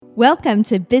Welcome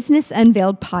to Business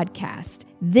Unveiled Podcast.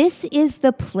 This is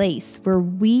the place where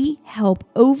we help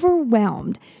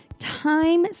overwhelmed,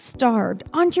 time-starved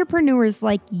entrepreneurs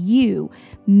like you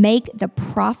make the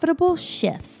profitable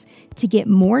shifts to get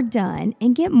more done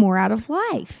and get more out of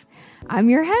life. I'm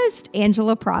your host,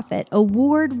 Angela Profit,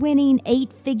 award-winning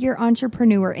 8-figure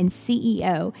entrepreneur and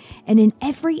CEO. And in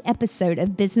every episode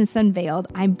of Business Unveiled,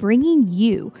 I'm bringing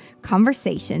you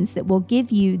conversations that will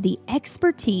give you the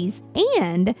expertise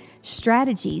and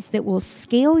strategies that will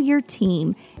scale your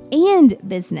team and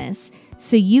business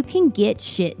so you can get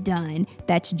shit done.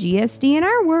 That's GSD in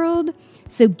our world.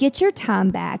 So get your time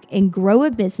back and grow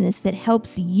a business that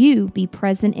helps you be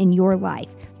present in your life.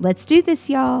 Let's do this,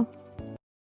 y'all.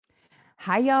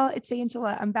 Hi, y'all. It's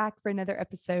Angela. I'm back for another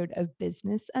episode of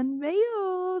Business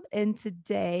Unveiled. And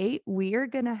today we are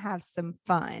going to have some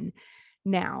fun.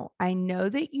 Now, I know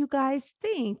that you guys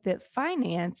think that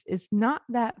finance is not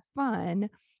that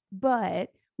fun, but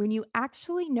when you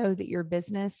actually know that your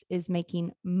business is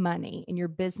making money and your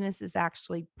business is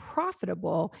actually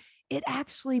profitable, it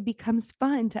actually becomes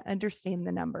fun to understand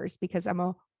the numbers, because I'm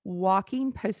a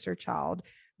walking poster child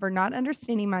for not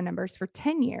understanding my numbers for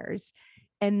 10 years.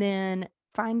 And then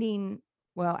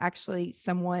actually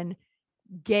someone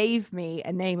gave me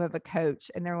a name of a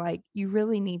coach and they're like, you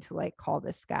really need to call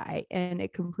this guy. And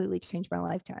it completely changed my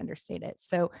life to understand it.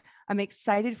 So I'm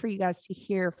excited for you guys to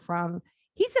hear from,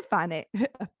 he's a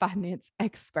finance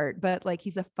expert, but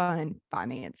he's a fun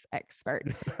finance expert.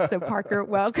 So Parker,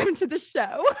 welcome to the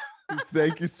show.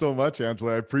 Thank you so much,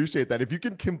 Angela. I appreciate that. If you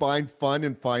can combine fun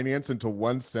and finance into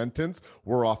one sentence,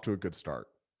 we're off to a good start.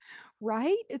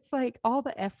 Right? It's like all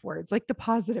the F words, like the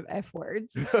positive F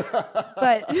words.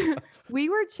 But we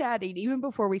were chatting even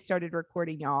before we started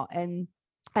recording, y'all, and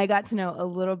I got to know a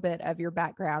little bit of your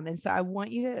background. And so I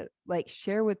want you to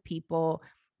share with people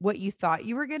what you thought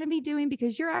you were going to be doing,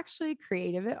 because you're actually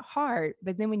creative at heart.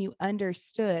 But then when you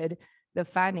understood the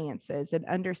finances and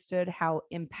understood how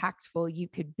impactful you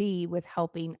could be with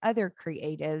helping other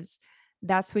creatives,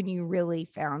 that's when you really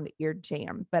found your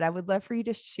jam. But I would love for you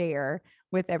to share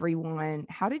with everyone,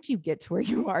 how did you get to where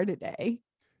you are today?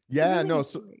 Again,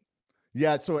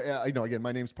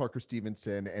 my name's Parker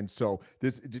Stevenson. And so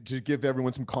this, to give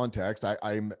everyone some context,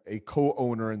 I'm a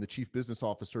co-owner and the chief business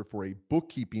officer for a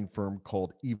bookkeeping firm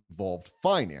called Evolved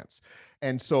Finance.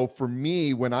 And so for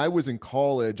me, when I was in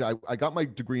college, I got my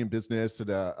degree in business at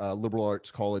a liberal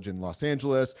arts college in Los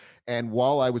Angeles. And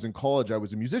while I was in college, I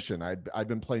was a musician. I'd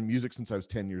been playing music since I was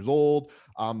 10 years old.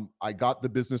 I got the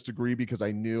business degree because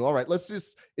I knew, all right,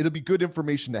 it'll be good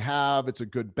information to have. It's a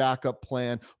good backup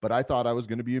plan. But I thought I was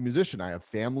going to be a musician. I have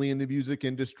family in the music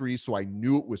industry, so I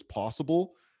knew it was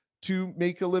possible to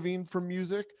make a living from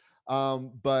music.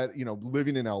 But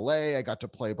living in LA, I got to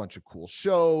play a bunch of cool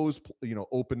shows,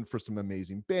 opened for some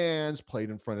amazing bands,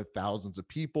 played in front of thousands of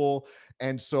people.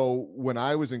 And so when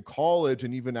I was in college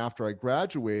and even after I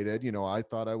graduated, I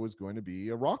thought I was going to be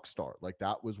a rock star. Like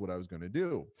that was what I was going to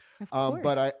do. Of course.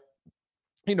 But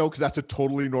because that's a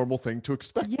totally normal thing to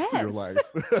expect for your life.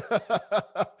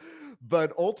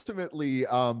 But ultimately,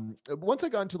 once I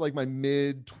got into my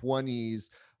mid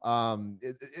 20s,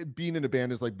 being in a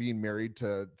band is like being married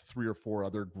to 3 or 4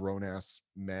 other grown ass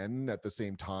men at the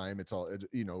same time.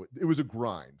 It was a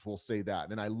grind, we'll say that.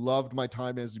 And I loved my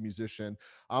time as a musician,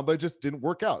 but it just didn't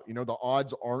work out. The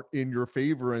odds aren't in your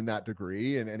favor in that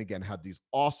degree. And again, had these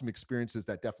awesome experiences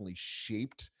that definitely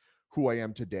shaped who I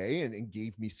am today and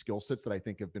gave me skill sets that I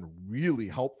think have been really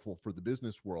helpful for the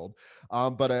business world.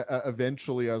 But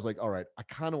eventually I was like, all right, I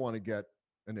kind of want to get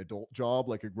an adult job,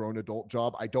 like a grown adult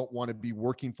job. I don't want to be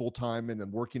working full time and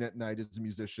then working at night as a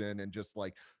musician and just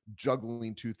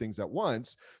juggling 2 things at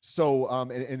once. So,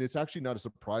 and it's actually not a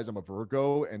surprise. I'm a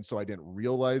Virgo. And so I didn't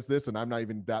realize this, and I'm not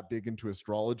even that big into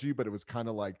astrology, but it was kind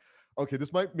of like, okay,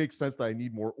 this might make sense that I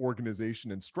need more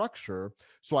organization and structure.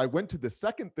 So I went to the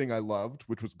second thing I loved,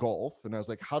 which was golf. And I was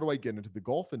like, how do I get into the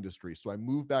golf industry? So I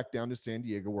moved back down to San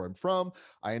Diego, where I'm from.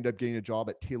 I ended up getting a job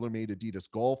at TaylorMade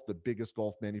Adidas Golf, the biggest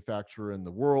golf manufacturer in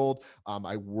the world.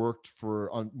 I worked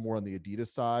more on the Adidas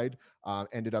side,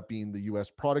 ended up being the US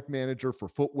product manager for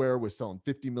footwear, was selling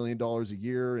 $50 million a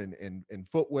year in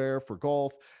footwear for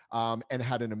golf, and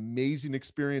had an amazing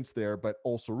experience there, but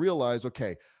also realized,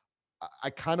 okay,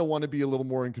 I kind of want to be a little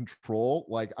more in control.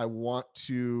 Like I want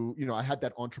to, I had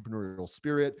that entrepreneurial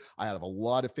spirit. I have a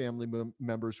lot of family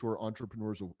members who are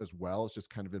entrepreneurs as well. It's just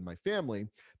kind of in my family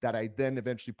that I then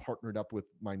eventually partnered up with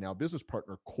my now business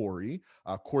partner, Corey.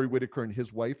 Corey Whitaker and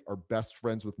his wife are best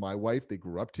friends with my wife. They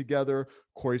grew up together.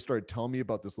 Corey started telling me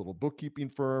about this little bookkeeping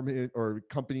firm or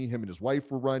company him and his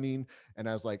wife were running. And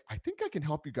I was like, I think I can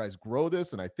help you guys grow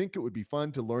this. And I think it would be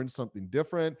fun to learn something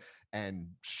different. And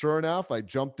sure enough, I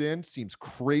jumped in. Seems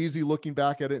crazy looking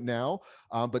back at it now.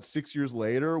 But 6 years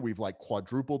later, we've like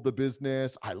quadrupled the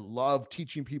business. I love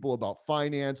teaching people about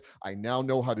finance. I now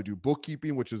know how to do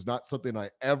bookkeeping, which is not something I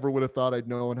ever would have thought I'd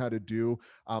known how to do.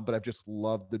 But I've just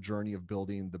loved the journey of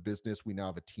building the business. We now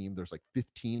have a team. There's like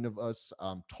 15 of us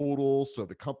total. So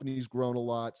the company's grown a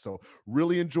lot. So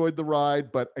really enjoyed the ride.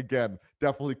 But again,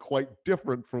 definitely quite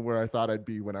different from where I thought I'd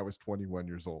be when I was 21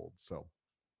 years old. So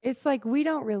It's like we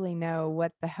don't really know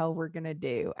what the hell we're going to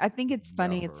do. I think it's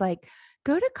funny. It's never. like,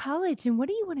 go to college and what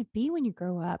do you want to be when you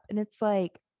grow up? And it's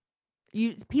like,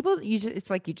 it's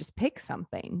like you just pick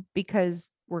something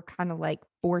because we're kind of like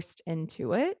forced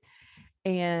into it.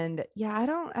 And yeah, I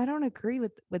don't agree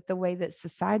with the way that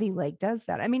society like does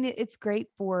that. I mean, it's great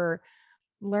for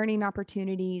learning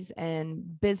opportunities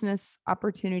and business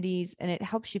opportunities, and it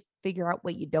helps you figure out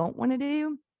what you don't want to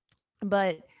do.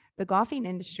 But the golfing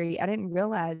industry, I didn't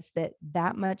realize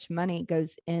that much money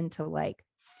goes into like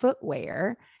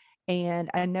footwear. And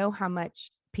I know how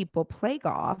much people play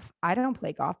golf. I don't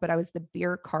play golf, but I was the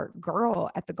beer cart girl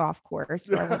at the golf course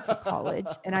where I went to college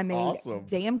and I made Awesome.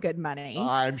 damn good money.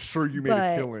 I'm sure you made a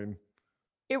But killing.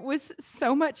 it was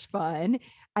so much fun.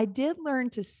 I did learn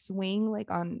to swing like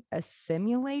on a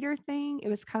simulator thing. It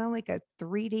was kind of like a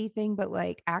 3D thing, but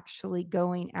like actually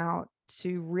going out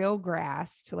to real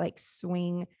grass to like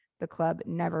swing the club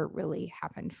never really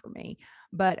happened for me.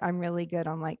 But I'm really good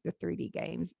on like the 3D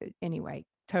games. Anyway,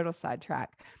 total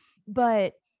sidetrack.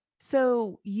 But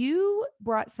so you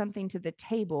brought something to the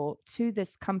table to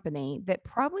this company that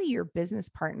probably your business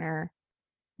partner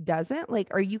doesn't. Like,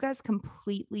 are you guys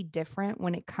completely different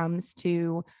when it comes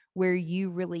to where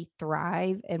you really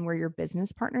thrive and where your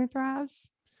business partner thrives?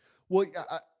 Well,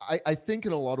 I think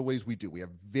in a lot of ways we do. We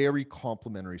have very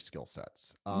complementary skill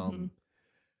sets. Mm-hmm.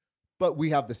 But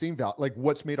we have the same value. Like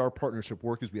what's made our partnership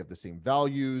work is we have the same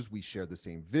values, we share the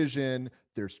same vision.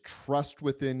 There's trust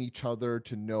within each other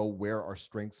to know where our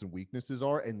strengths and weaknesses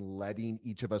are and letting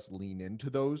each of us lean into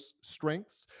those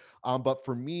strengths. But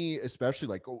for me, especially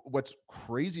like what's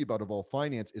crazy about Evolve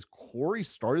Finance is Corey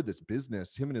started this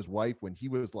business, him and his wife, when he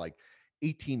was like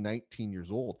 18, 19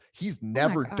 years old. He's Oh my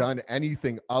never God. done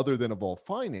anything other than Evolve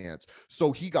Finance.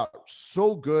 So he got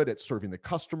so good at serving the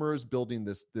customers, building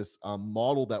this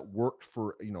model that worked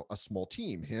for a small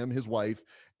team, him, his wife,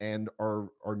 and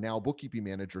our now bookkeeping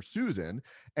manager, Susan.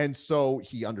 And so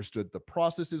he understood the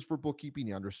processes for bookkeeping.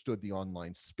 He understood the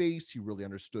online space. He really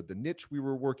understood the niche we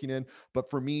were working in. But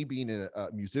for me, being a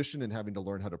musician and having to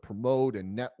learn how to promote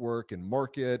and network and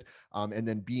market, and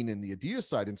then being in the Adidas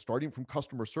side and starting from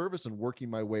customer service and working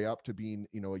my way up to being,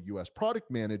 a US product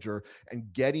manager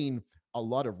and getting a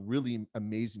lot of really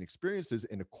amazing experiences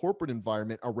in a corporate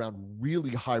environment around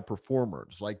really high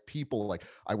performers, like people like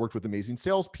I worked with amazing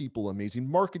salespeople, amazing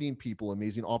marketing people,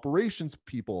 amazing operations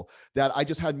people, that I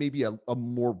just had maybe a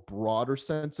more broader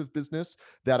sense of business,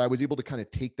 that I was able to kind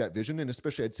of take that vision, and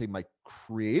especially I'd say my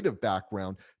creative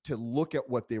background, to look at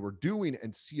what they were doing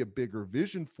and see a bigger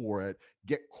vision for it,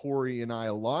 get Corey and I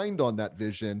aligned on that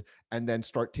vision, and then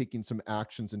start taking some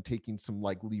actions and taking some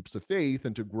like leaps of faith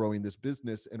into growing this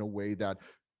business in a way that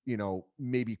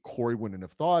maybe Corey wouldn't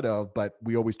have thought of. But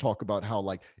we always talk about how,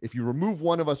 like, if you remove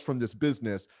one of us from this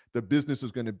business, the business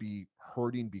is going to be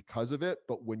hurting because of it.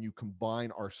 But when you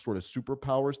combine our sort of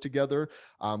superpowers together,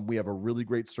 we have a really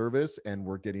great service, and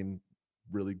we're getting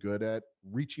really good at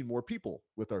reaching more people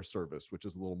with our service, which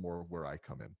is a little more of where I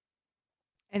come in.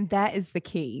 And that is the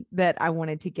key that I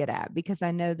wanted to get at, because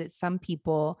I know that some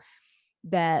people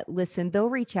that listen, they'll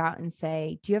reach out and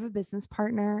say, do you have a business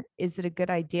partner? Is it a good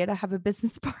idea to have a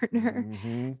business partner?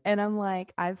 Mm-hmm. And I'm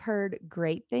like, I've heard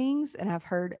great things and I've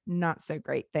heard not so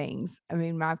great things. I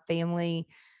mean, my family,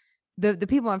 the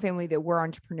people in my family that were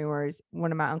entrepreneurs,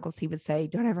 one of my uncles, he would say,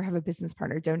 don't ever have a business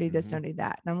partner. Don't do this, Mm-hmm. don't do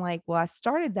that. And I'm like, well, I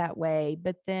started that way.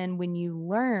 But then when you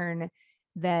learn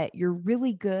that you're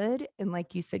really good, and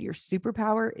like you said, your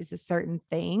superpower is a certain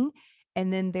thing,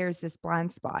 and then there's this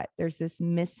blind spot, there's this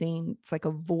missing, it's like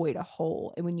a void, a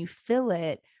hole. And when you fill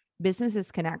it,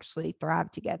 businesses can actually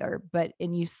thrive together.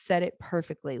 And you said it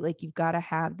perfectly. Like you've got to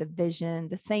have the vision,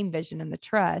 the same vision and the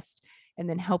trust, and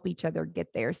then help each other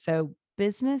get there. So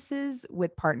businesses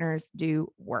with partners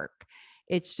do work.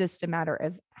 It's just a matter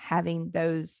of having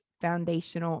those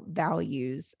foundational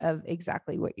values of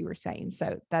exactly what you were saying.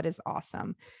 So that is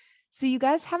awesome. So you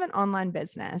guys have an online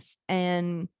business,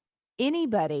 and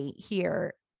anybody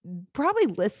here probably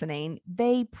listening,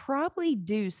 they probably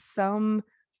do some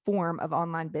form of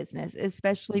online business,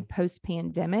 especially post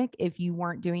pandemic. If you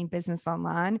weren't doing business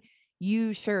online,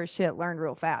 you sure as shit learned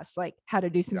real fast, like how to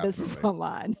do some business Definitely.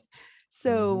 online. Mm-hmm.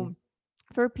 So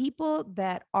for people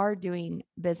that are doing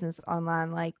business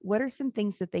online, like what are some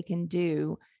things that they can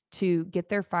do to get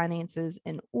their finances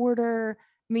in order?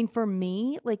 I mean, for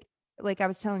me, like I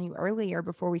was telling you earlier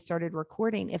before we started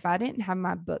recording, if I didn't have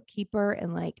my bookkeeper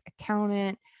and like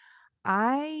accountant,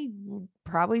 I would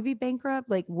probably be bankrupt,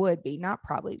 like would be, not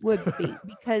probably, would be,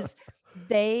 because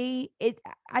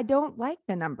I don't like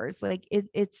the numbers. Like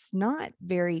it's not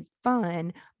very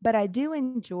fun, but I do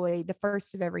enjoy the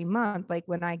first of every month, like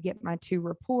when I get my two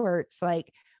reports,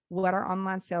 like what our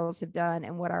online sales have done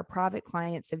and what our private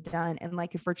clients have done. And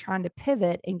like if we're trying to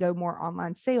pivot and go more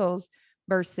online sales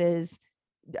versus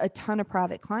a ton of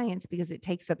private clients because it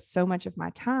takes up so much of my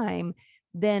time,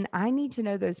 then I need to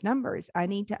know those numbers. I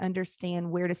need to understand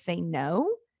where to say no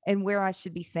and where I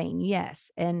should be saying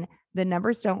yes. And the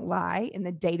numbers don't lie and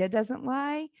the data doesn't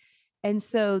lie. And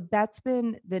so that's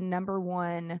been the number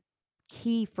one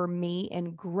key for me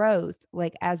in growth,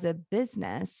 like as a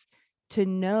business, to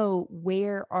know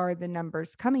where are the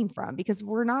numbers coming from, because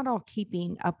we're not all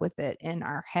keeping up with it in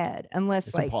our head unless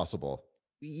It's like impossible.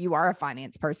 you are a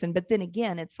finance person. But then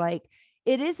again, it's like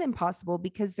it is impossible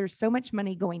because there's so much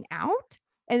money going out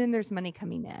and then there's money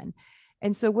coming in.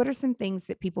 And so what are some things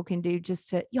that people can do just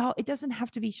to, y'all, it doesn't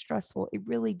have to be stressful. It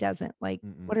really doesn't. Like,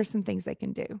 Mm-mm. what are some things they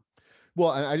can do?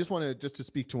 Well, and I just want to just to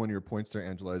speak to one of your points there,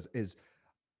 Angela, is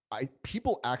I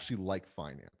people actually like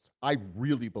finance. I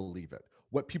really believe it.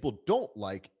 What people don't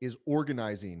like is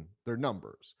organizing their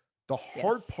numbers. The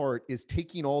hard Yes. part is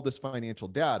taking all this financial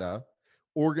data,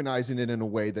 organizing it in a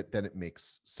way that then it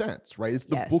makes sense, right? It's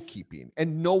the Yes. bookkeeping.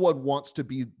 And no one wants to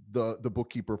be the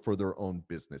bookkeeper for their own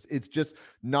business. It's just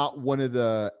not one of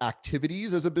the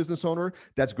activities as a business owner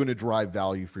that's going to drive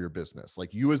value for your business.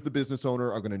 Like you as the business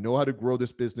owner are going to know how to grow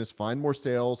this business, find more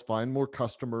sales, find more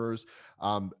customers,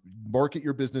 um, market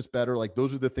your business better. Like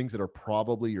those are the things that are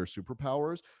probably your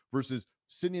superpowers versus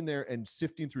sitting there and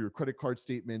sifting through your credit card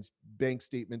statements, bank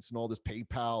statements, and all this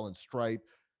PayPal and Stripe.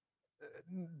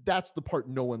 That's the part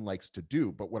no one likes to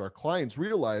do. But what our clients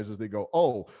realize is they go,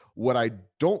 oh, what I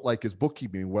don't like is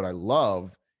bookkeeping. What I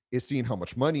love is seeing how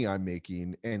much money I'm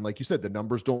making. And like you said, the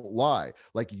numbers don't lie.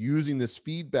 Like using this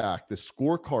feedback, this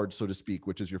scorecard, so to speak,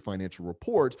 which is your financial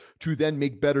report, to then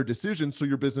make better decisions so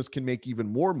your business can make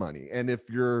even more money. And if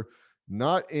you're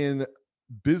not in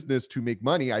business to make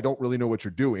money, I don't really know what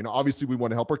you're doing. Obviously, we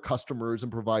want to help our customers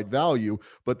and provide value,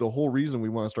 but the whole reason we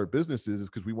want to start businesses is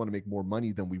because we want to make more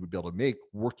money than we would be able to make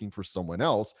working for someone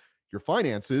else. Your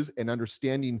finances and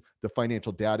understanding the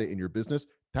financial data in your business,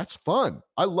 that's fun.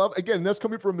 I love, again, that's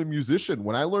coming from a musician.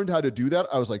 When I learned how to do that,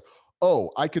 I was like,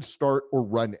 oh, I could start or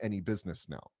run any business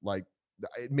now. Like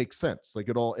it makes sense. Like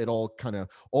it all kind of,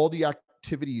 all the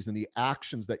activities and the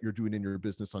actions that you're doing in your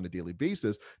business on a daily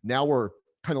basis now are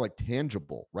kind of like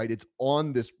tangible, right? It's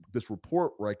on this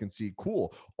report where I can see,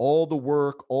 cool, all the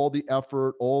work, all the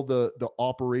effort, all the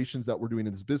operations that we're doing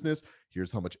in this business.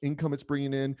 Here's how much income it's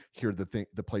bringing in. Here are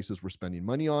the places we're spending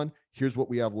money on. Here's what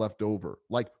we have left over.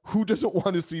 Like, who doesn't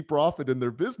want to see profit in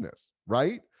their business,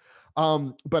 right?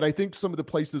 But I think some of the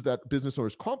places that business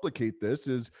owners complicate this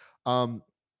is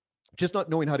just not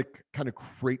knowing how to kind of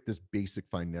create this basic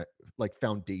like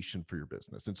foundation for your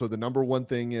business. And so the number one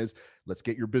thing is, let's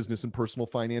get your business and personal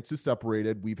finances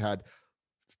separated. We've had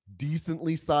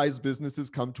decently sized businesses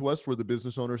come to us where the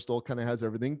business owner still kind of has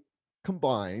everything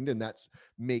combined, and that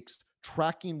makes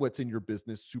tracking what's in your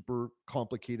business super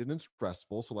complicated and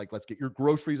stressful. So like, let's get your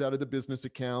groceries out of the business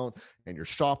account and your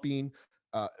shopping.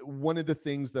 One of the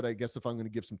things that I guess, if I'm going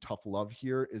to give some tough love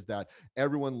here, is that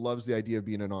everyone loves the idea of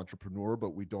being an entrepreneur, but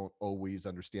we don't always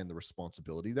understand the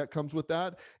responsibility that comes with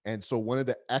that. And so one of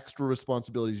the extra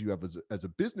responsibilities you have as a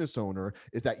business owner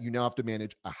is that you now have to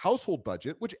manage a household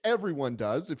budget, which everyone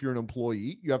does. If you're an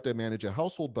employee, you have to manage a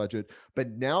household budget,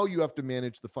 but now you have to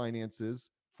manage the finances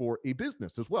for a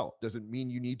business as well. Doesn't mean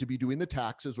you need to be doing the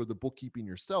taxes or the bookkeeping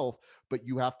yourself, but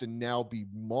you have to now be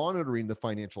monitoring the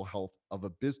financial health of a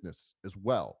business as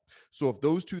well. So if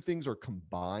those two things are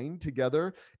combined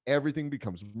together, everything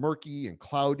becomes murky and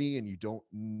cloudy, and you don't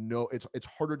know, it's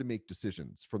harder to make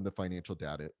decisions from the financial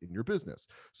data in your business.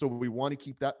 So we want to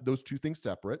keep those two things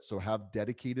separate. So have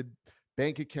dedicated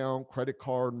bank account, credit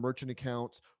card, merchant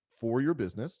accounts for your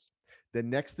business. The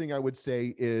next thing I would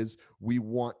say is we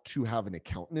want to have an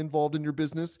accountant involved in your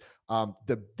business.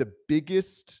 The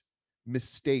biggest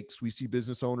mistakes we see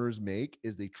business owners make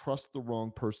is they trust the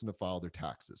wrong person to file their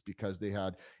taxes because they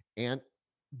had Aunt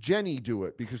Jenny do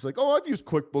it because like, oh, I've used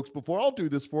QuickBooks before. I'll do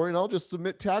this for you and I'll just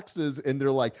submit taxes. And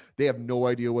they're like, they have no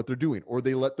idea what they're doing. Or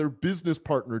they let their business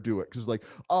partner do it because like,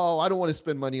 oh, I don't want to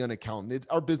spend money on accountant.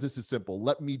 Our business is simple.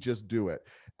 Let me just do it.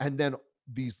 And then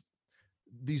these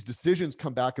decisions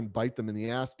come back and bite them in the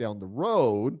ass down the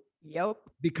road. Yep.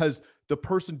 Because the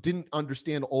person didn't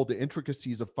understand all the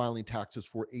intricacies of filing taxes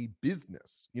for a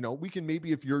business. We can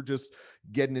maybe, if you're just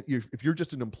getting it, if you're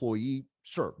just an employee,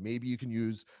 sure, maybe you can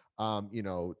use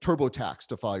TurboTax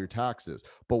to file your taxes.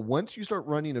 But once you start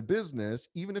running a business,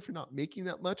 even if you're not making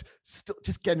that much, still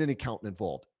just get an accountant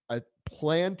involved. I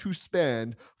plan to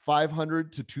spend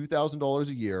 $500 to $2,000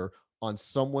 a year on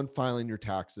someone filing your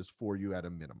taxes for you at a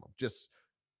minimum. Just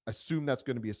assume that's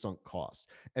going to be a sunk cost.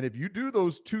 And if you do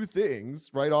those two things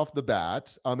right off the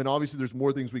bat, and obviously there's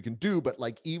more things we can do, but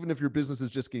like, even if your business is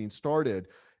just getting started,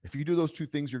 if you do those two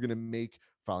things, you're going to make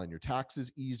filing your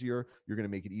taxes easier. You're going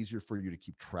to make it easier for you to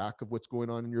keep track of what's going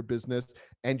on in your business.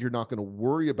 And you're not going to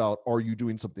worry about, are you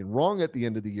doing something wrong at the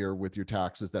end of the year with your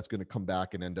taxes that's going to come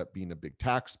back and end up being a big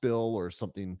tax bill or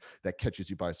something that catches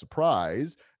you by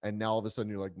surprise. And now all of a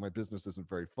sudden you're like, my business isn't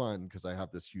very fun because I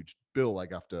have this huge bill I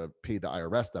have to pay the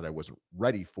IRS that I wasn't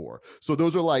ready for. So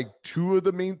those are like two of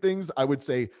the main things I would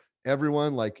say.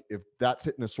 Everyone, like, if that's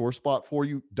hitting a sore spot for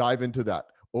you, dive into that.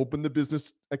 Open the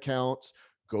business accounts,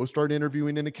 go start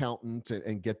interviewing an accountant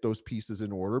and get those pieces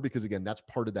in order. Because again, that's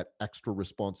part of that extra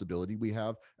responsibility we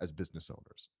have as business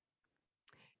owners.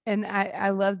 And I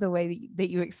love the way that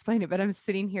you explain it, but I'm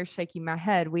sitting here shaking my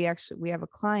head. We have a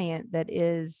client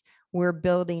we're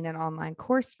building an online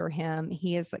course for him.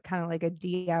 He is kind of like a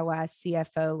DIY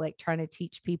CFO, like trying to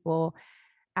teach people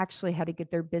actually how to get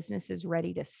their businesses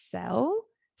ready to sell.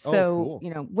 So,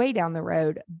 cool. Way down the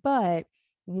road. But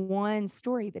one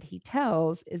story that he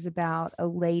tells is about a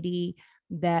lady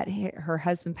that her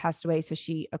husband passed away. So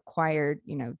she acquired,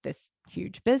 this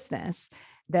huge business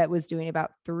that was doing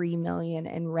about 3 million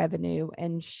in revenue.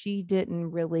 And she didn't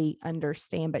really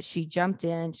understand, but she jumped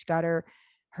in, she got her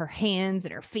hands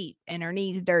and her feet and her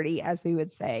knees dirty, as we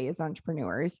would say as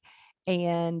entrepreneurs.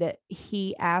 And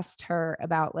he asked her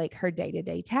about like her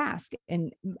day-to-day task.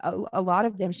 And a lot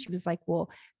of them, she was like,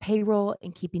 well, payroll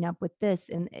and keeping up with this.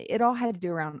 And it all had to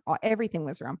do around, everything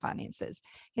was around finances.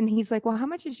 And he's like, well, how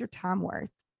much is your time worth?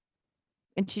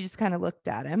 And she just kind of looked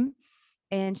at him.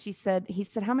 And he said,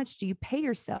 how much do you pay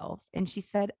yourself? And she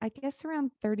said, I guess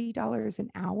around $30 an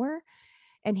hour.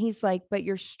 And he's like, but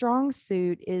your strong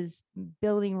suit is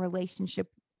building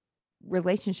relationships,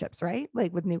 right?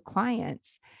 Like with new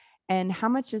clients. And how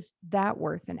much is that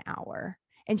worth an hour?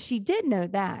 And she did know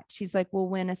that. She's like, well,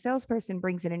 when a salesperson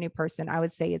brings in a new person, I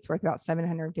would say it's worth about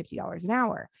 $750 an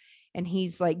hour. And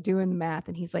he's like doing the math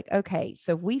and he's like, okay,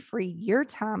 so if we free your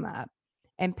time up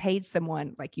and paid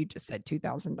someone, like you just said,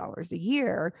 $2,000 a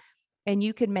year, and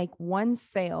you could make one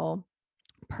sale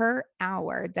per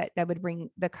hour that would bring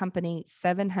the company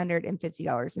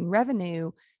 $750 in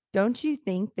revenue. Don't you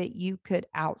think that you could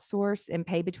outsource and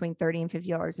pay between $30 and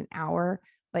 $50 an hour,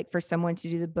 like for someone to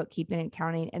do the bookkeeping and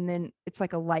accounting? And then it's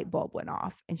like a light bulb went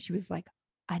off. And she was like,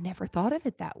 I never thought of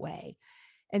it that way.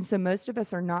 And so most of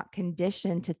us are not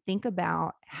conditioned to think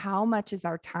about how much is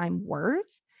our time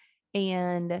worth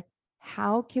and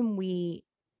how can we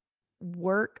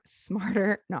work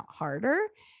smarter, not harder.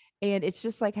 And it's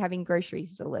just like having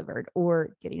groceries delivered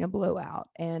or getting a blowout.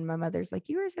 And my mother's like,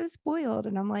 you are so spoiled.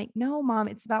 And I'm like, no, Mom,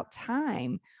 it's about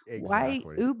time. Exactly. Why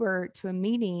Uber to a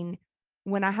meeting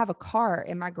when I have a car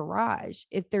in my garage?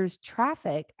 If there's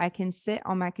traffic, I can sit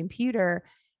on my computer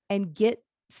and get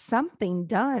something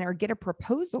done or get a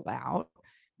proposal out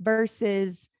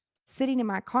versus sitting in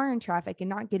my car in traffic and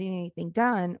not getting anything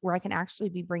done where I can actually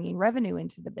be bringing revenue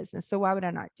into the business. So why would I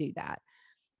not do that?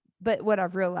 But what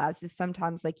I've realized is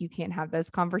sometimes like you can't have those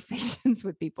conversations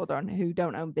with people who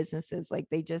don't own businesses. Like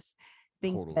they just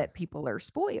think that people are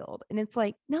spoiled. And it's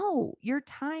like, no, your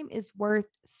time is worth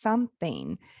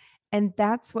something. And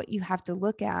that's what you have to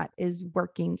look at is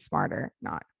working smarter,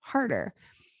 not harder.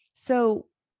 So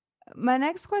my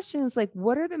next question is like,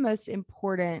 what are the most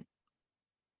important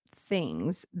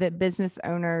things that business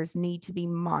owners need to be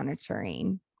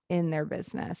monitoring in their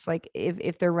business? Like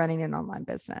if they're running an online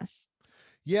business?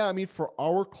 Yeah, I mean, for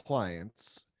our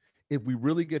clients, if we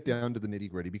really get down to the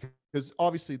nitty gritty, because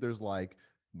obviously there's like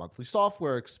monthly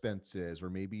software expenses,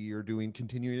 or maybe you're doing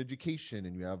continuing education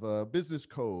and you have a business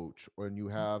coach, and you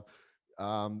have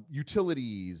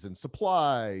utilities and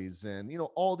supplies and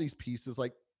all these pieces.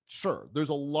 Like, Sure, there's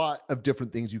a lot of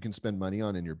different things you can spend money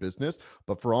on in your business,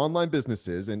 but for online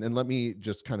businesses, and let me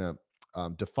just kind of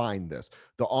define this.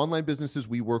 The online businesses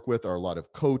we work with are a lot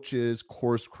of coaches,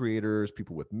 course creators,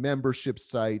 people with membership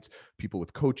sites, people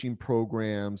with coaching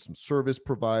programs, some service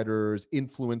providers,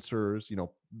 influencers,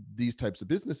 these types of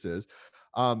businesses.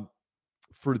 Um,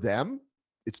 for them,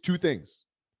 it's two things: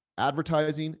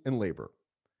 advertising and labor.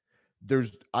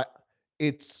 There's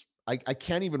I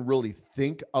can't even really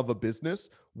think of a business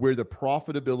where the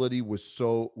profitability was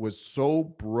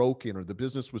so broken, or the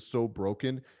business was so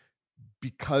broken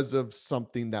because of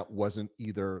something that wasn't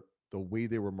either the way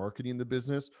they were marketing the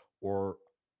business, or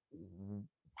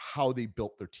how they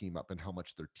built their team up and how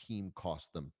much their team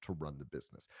cost them to run the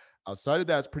business. Outside of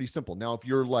that, it's pretty simple. Now, if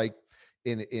you're like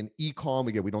in e-com,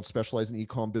 again, we don't specialize in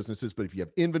e-com businesses, but if you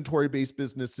have inventory based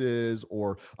businesses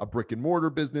or a brick and mortar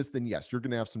business, then yes, you're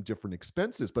going to have some different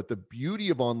expenses. But the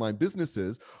beauty of online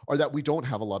businesses are that we don't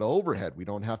have a lot of overhead. We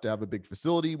don't have to have a big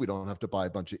facility. We don't have to buy a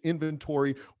bunch of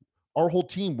inventory. Our whole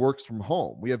team works from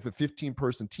home. We have a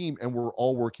 15-person team and we're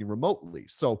all working remotely.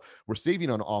 So we're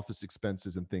saving on office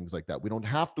expenses and things like that. We don't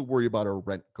have to worry about our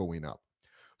rent going up.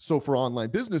 So for online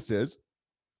businesses,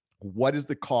 what is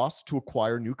the cost to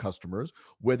acquire new customers?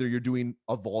 Whether you're doing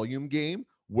a volume game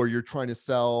where you're trying to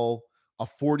sell a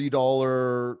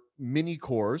 $40 mini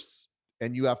course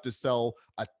and you have to sell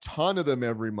a ton of them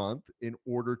every month in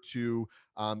order to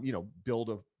build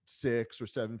a 6 or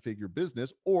 7 figure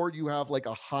business, or you have like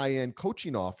a high-end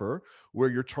coaching offer where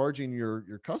you're charging your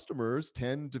customers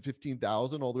 10 to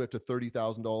 15,000 all the way up to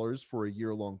 $30,000 for a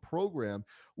year-long program.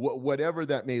 Whatever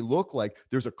that may look like,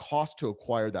 there's a cost to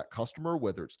acquire that customer,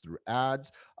 whether it's through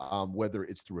ads, whether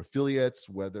it's through affiliates,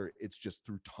 whether it's just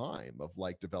through time of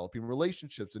like developing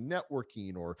relationships and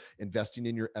networking or investing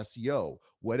in your SEO.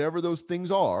 Whatever those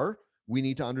things are, we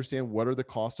need to understand what are the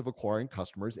costs of acquiring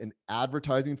customers, and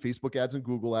advertising. Facebook ads and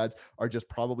Google ads are just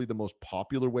probably the most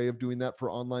popular way of doing that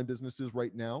for online businesses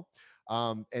right now.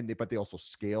 But they also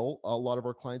scale a lot of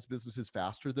our clients' businesses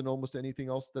faster than almost anything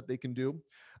else that they can do.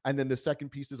 And then the second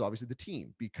piece is obviously the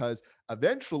team, because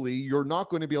eventually you're not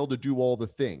going to be able to do all the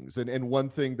things. And one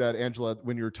thing that, Angela,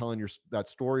 when you were telling that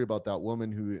story about that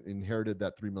woman who inherited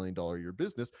that $3 million a year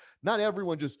business, not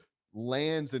everyone just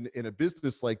lands in a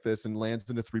business like this and lands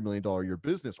in a $3 million a year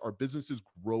business. Our businesses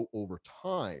grow over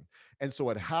time. And so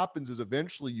what happens is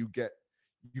eventually you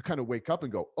kind of wake up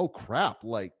and go, oh crap,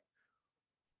 like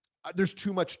there's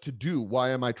too much to do.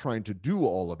 Why am I trying to do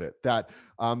all of it? That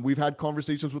we've had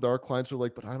conversations with our clients who are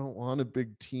like, but I don't want a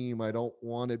big team. I don't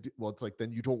want to well, it's like,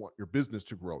 then you don't want your business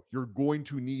to grow. You're going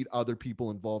to need other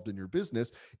people involved in your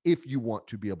business if you want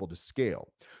to be able to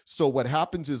scale. So what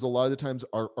happens is a lot of the times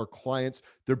our clients,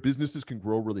 their businesses can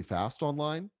grow really fast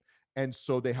online. And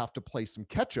so they have to play some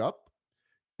catch up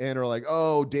and are like,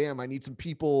 oh, damn, I need some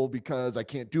people because I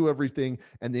can't do everything.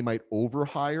 And they might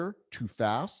overhire too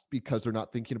fast because they're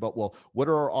not thinking about, well, what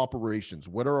are our operations?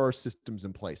 What are our systems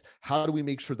in place? How do we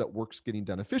make sure that work's getting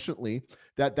done efficiently?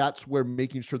 That's where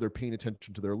making sure they're paying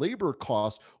attention to their labor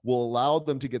costs will allow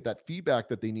them to get that feedback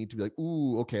that they need to be like,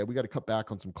 ooh, okay, we got to cut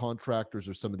back on some contractors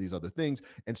or some of these other things,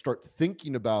 and start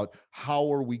thinking about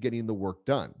how are we getting the work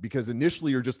done? Because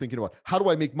initially you're just thinking about, how do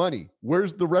I make money?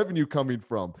 Where's the revenue coming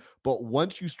from? But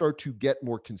once you start to get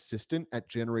more consistent at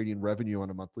generating revenue on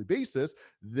a monthly basis,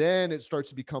 then it starts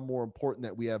to become more important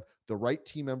that we have the right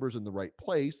team members in the right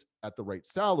place at the right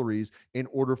salaries in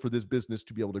order for this business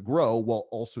to be able to grow while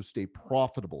also stay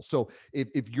profitable. So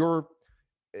if you're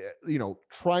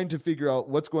trying to figure out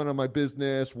what's going on in my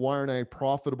business, why aren't I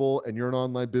profitable, and you're an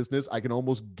online business, I can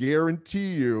almost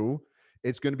guarantee you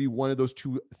it's going to be one of those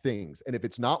two things. And if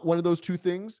it's not one of those two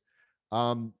things,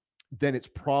 then it's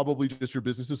probably just your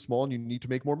business is small and you need to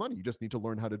make more money. You just need to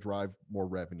learn how to drive more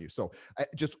revenue. So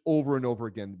just over and over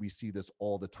again, we see this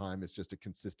all the time. It's just a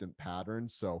consistent pattern.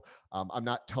 So I'm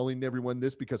not telling everyone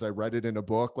this because I read it in a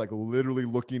book, like literally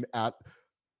looking at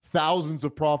thousands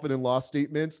of profit and loss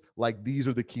statements. Like these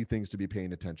are the key things to be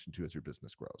paying attention to as your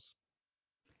business grows.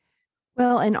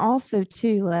 Well, and also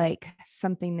too, like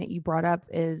something that you brought up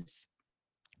is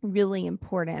really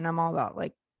important. I'm all about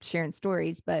like sharing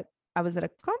stories, but I was at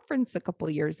a conference a couple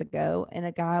of years ago and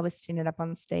a guy was standing up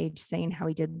on stage saying how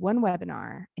he did one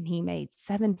webinar and he made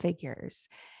 7 figures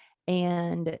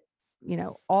and,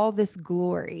 all this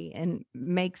glory, and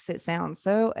makes it sound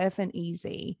so effing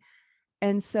easy.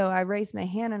 And so I raised my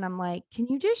hand and I'm like, can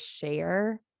you just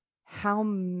share how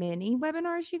many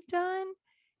webinars you've done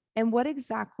and what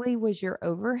exactly was your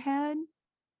overhead?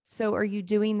 So are you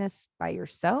doing this by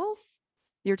yourself?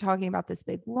 You're talking about this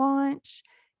big launch.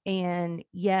 And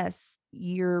yes,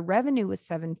 your revenue was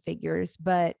 7 figures,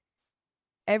 but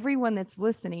everyone that's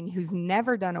listening who's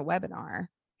never done a webinar,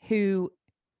 who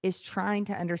is trying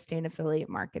to understand affiliate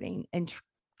marketing and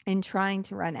trying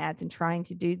to run ads and trying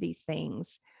to do these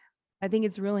things, I think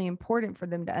it's really important for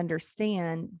them to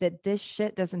understand that this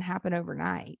shit doesn't happen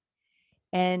overnight.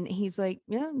 And he's like,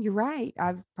 yeah, you're right.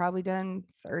 I've probably done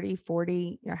 30,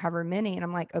 40, however many. And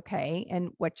I'm like, okay.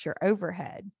 And what's your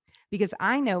overhead? Because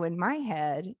I know in my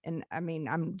head, and I mean,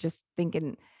 I'm just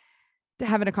thinking,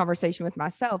 having a conversation with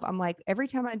myself, I'm like, every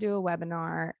time I do a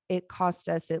webinar, it costs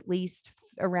us at least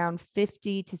around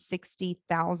 $50,000 to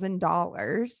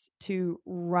 $60,000 to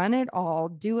run it all,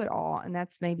 do it all. And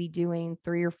that's maybe doing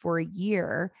 3 or 4 a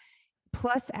year,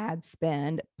 plus ad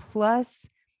spend, plus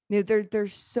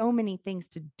there's so many things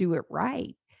to do it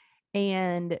right.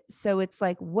 And so it's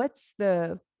like, what was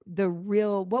the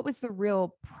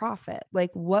real profit?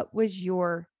 Like, what was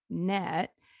your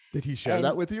net? Did he share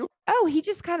that with you? Oh, he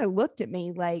just kind of looked at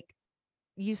me like,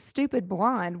 you stupid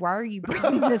blonde, why are you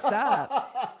bringing this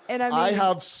up? And I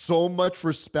have so much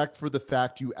respect for the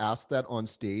fact you asked that on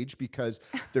stage, because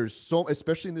there's so,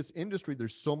 especially in this industry,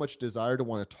 there's so much desire to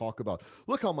want to talk about,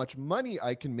 look how much money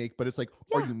I can make. But it's like,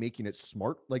 are you making it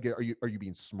smart? Like, are you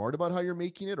being smart about how you're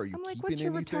making it? Are you like, keeping what's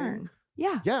your anything? return?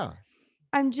 Yeah. Yeah.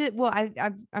 I'm just, well,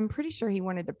 I'm pretty sure he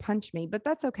wanted to punch me, but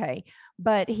that's okay.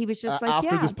 But he was just like,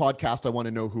 after this podcast, I want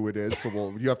to know who it is.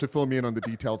 So you have to fill me in on the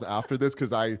details after this,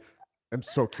 because I am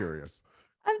so curious.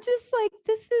 I'm just like,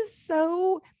 this is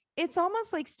so, it's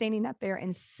almost like standing up there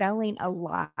and selling a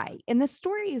lie. And the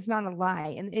story is not a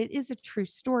lie, and it is a true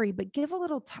story, but give a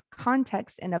little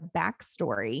context and a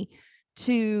backstory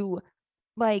to,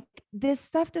 like, this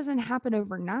stuff doesn't happen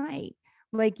overnight.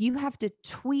 Like, you have to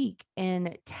tweak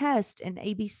and test and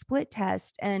A/B split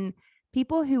test. And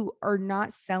people who are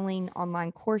not selling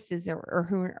online courses, or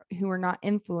who are not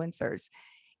influencers,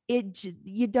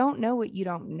 you don't know what you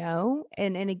don't know.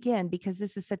 And again, because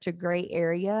this is such a gray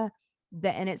area,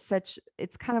 and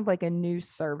it's kind of like a new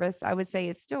service. I would say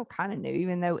it's still kind of new,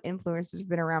 even though influencers have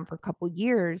been around for a couple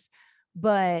years.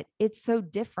 But it's so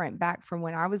different back from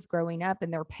when I was growing up,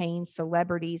 and they're paying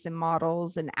celebrities and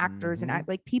models and actors and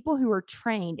like people who are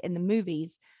trained in the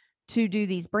movies to do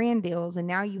these brand deals. And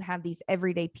now you have these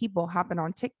everyday people hopping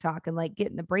on TikTok and like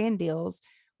getting the brand deals,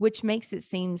 which makes it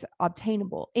seems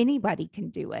obtainable. Anybody can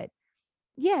do it.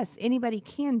 Yes, anybody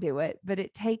can do it, but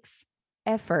it takes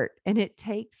effort, and it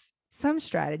takes some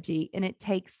strategy, and it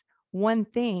takes one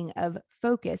thing of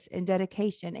focus and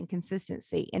dedication and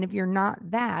consistency. And if you're not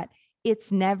that,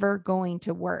 it's never going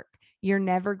to work. You're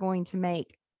never going to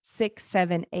make 6,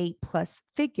 7, 8+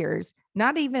 figures,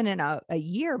 not even in a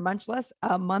year, much less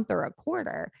a month or a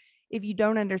quarter, if you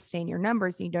don't understand your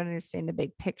numbers and you don't understand the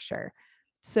big picture.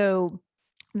 So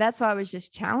that's why I was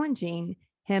just challenging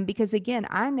him, because again,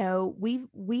 I know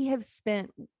we have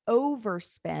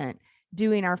overspent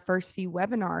doing our first few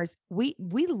webinars. We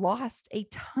lost a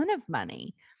ton of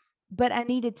money, but I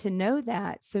needed to know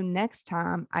that, so next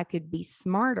time I could be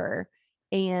smarter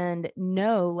and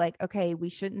know, like, okay, we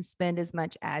shouldn't spend as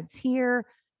much ads here,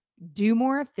 do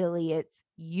more affiliates,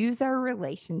 use our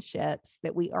relationships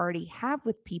that we already have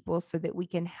with people so that we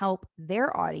can help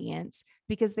their audience,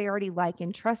 because they already like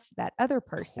and trust that other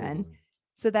person. Totally.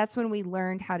 So that's when we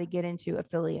learned how to get into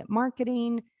affiliate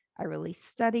marketing. I really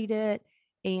studied it.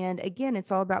 And again,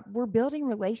 it's all about, we're building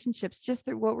relationships just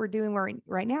through what we're doing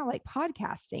right now, like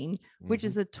podcasting, which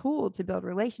is a tool to build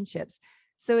relationships.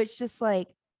 So it's just like,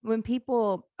 when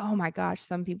people, oh my gosh,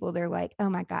 some people, they're like, oh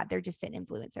my God, they're just an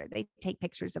influencer. They take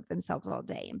pictures of themselves all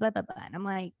day and blah, blah, blah. And I'm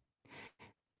like,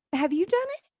 have you done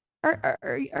it?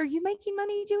 Are you making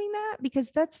money doing that? Because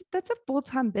that's a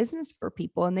full-time business for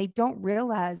people, and they don't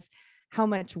realize how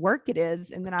much work it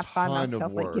is. And then I find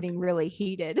myself like getting really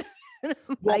heated,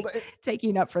 like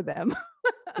taking up for them.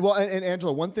 Well, and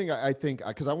Angela, one thing I think,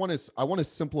 because I want to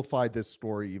simplify this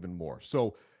story even more.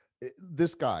 So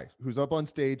this guy who's up on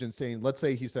stage and saying, let's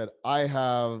say he said, I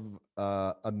have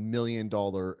 $1 million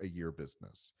a year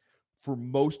business. For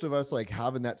most of us, like,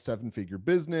 having that 7-figure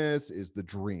business is the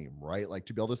dream, right? Like,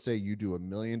 to be able to say you do $1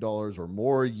 million or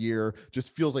more a year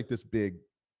just feels like this big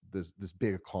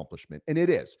accomplishment. And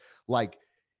it is. Like,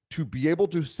 to be able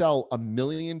to sell $1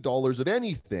 million of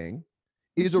anything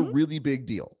is a really big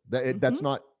deal. That's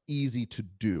not easy to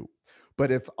do. But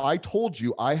if I told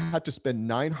you I had to spend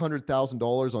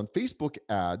 $900,000 on Facebook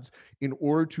ads in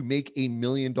order to make $1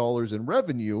 million in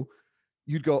revenue,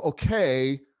 you'd go,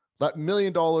 okay, that $1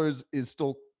 million is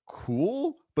still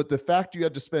cool, but the fact you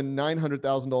had to spend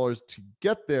 $900,000 to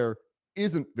get there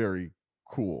isn't very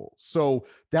cool. So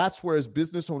that's where, as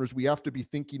business owners, we have to be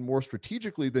thinking more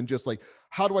strategically than just like,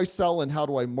 how do I sell and how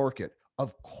do I market?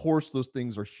 Of course, those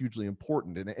things are hugely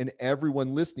important. And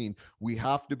everyone listening, we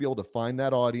have to be able to find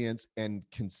that audience and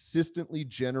consistently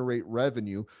generate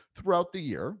revenue throughout the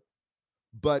year.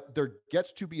 But there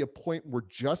gets to be a point where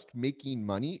just making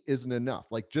money isn't enough.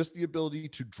 Like just the ability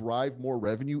to drive more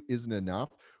revenue isn't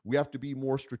enough. We have to be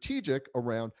more strategic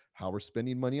around how we're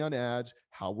spending money on ads,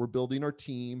 how we're building our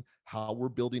team, how we're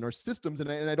building our systems. And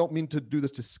I don't mean to do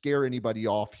this to scare anybody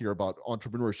off here about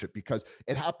entrepreneurship, because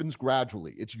it happens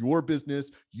gradually. It's your business.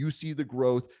 You see the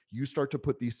growth. You start to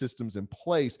put these systems in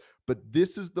place. But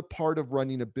this is the part of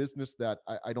running a business that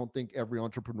I don't think every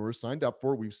entrepreneur signed up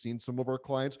for. We've seen some of our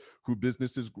clients who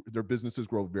their businesses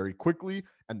grow very quickly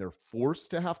and they're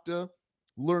forced to have to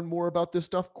learn more about this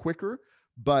stuff quicker.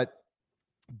 But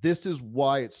this is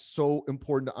why it's so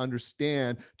important to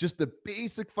understand just the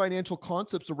basic financial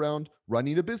concepts around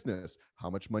running a business. How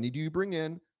much money do you bring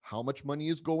in? How much money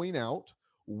is going out?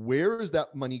 Where is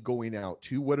that money going out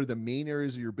to? What are the main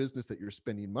areas of your business that you're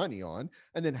spending money on?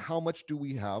 And then how much do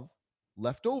we have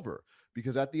left over?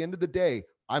 Because at the end of the day,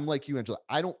 I'm like you, Angela.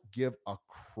 I don't give a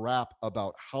crap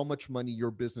about how much money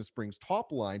your business brings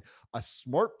top line. A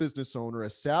smart business owner, a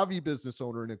savvy business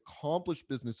owner, an accomplished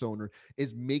business owner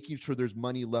is making sure there's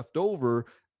money left over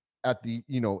at the,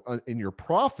 in your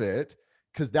profit,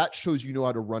 because that shows you know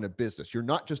how to run a business. You're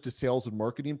not just a sales and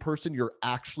marketing person. You're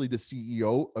actually the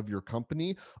CEO of your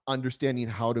company, understanding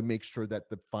how to make sure that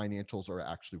the financials are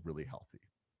actually really healthy.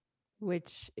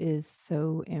 Which is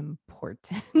so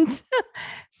important.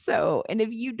 So, and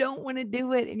if you don't want to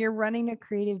do it and you're running a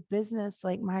creative business,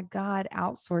 like, my God,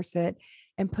 outsource it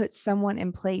and put someone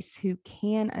in place who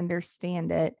can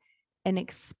understand it and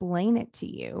explain it to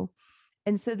you.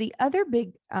 And so the other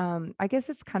big, I guess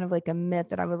it's kind of like a myth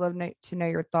that I would love to know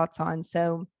your thoughts on.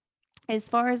 So as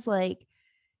far as like,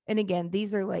 and again,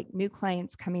 these are like new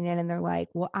clients coming in and they're like,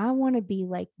 well, I want to be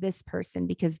like this person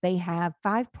because they have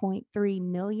 5.3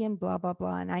 million, blah, blah,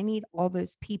 blah. And I need all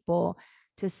those people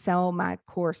to sell my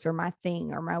course or my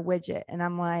thing or my widget. And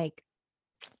I'm like,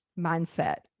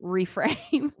 mindset,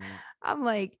 reframe. I'm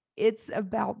like, it's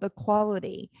about the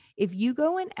quality. If you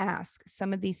go and ask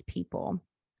some of these people,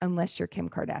 unless you're Kim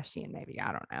Kardashian, maybe,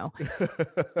 I don't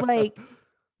know, like,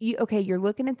 you're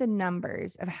looking at the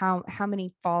numbers of how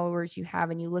many followers you have,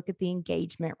 and you look at the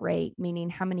engagement rate, meaning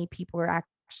how many people are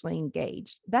actually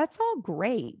engaged. That's all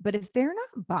great. But if they're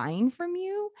not buying from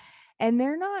you and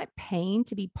they're not paying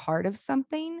to be part of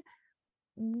something,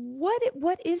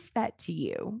 what is that to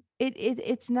you?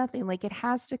 It's nothing. Like, it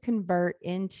has to convert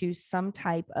into some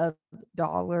type of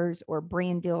dollars or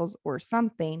brand deals or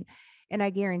something. And I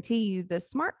guarantee you, the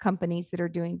smart companies that are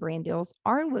doing brand deals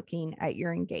are looking at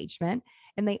your engagement,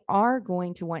 and they are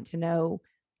going to want to know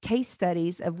case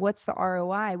studies of what's the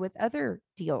ROI with other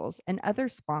deals and other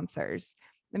sponsors.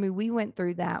 I mean, we went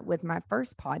through that with my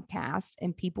first podcast,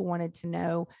 and people wanted to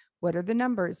know, what are the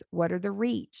numbers? What are the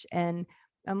reach? And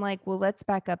I'm like, well, let's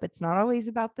back up. It's not always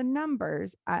about the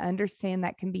numbers. I understand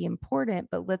that can be important,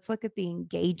 but let's look at the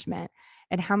engagement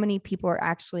and how many people are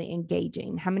actually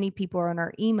engaging. How many people are on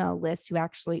our email list who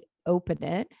actually open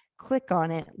it, click on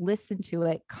it, listen to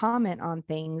it, comment on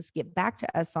things, get back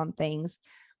to us on things.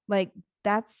 Like,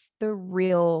 that's the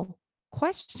real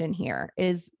question here,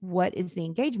 is what is the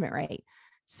engagement rate?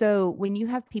 So when you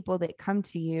have people that come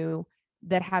to you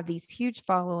that have these huge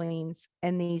followings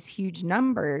and these huge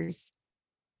numbers,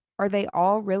 are they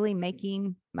all really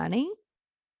making money?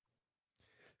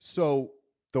 So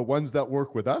the ones that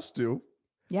work with us do.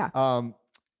 Yeah.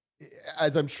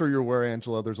 As I'm sure you're aware,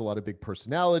 Angela, there's a lot of big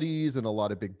personalities and a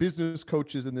lot of big business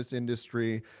coaches in this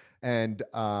industry. And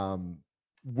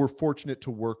we're fortunate to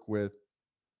work with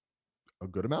a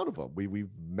good amount of them. We've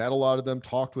met a lot of them,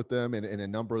 talked with them, and a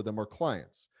number of them are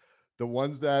clients. The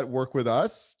ones that work with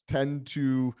us tend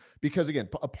to, because again,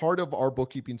 a part of our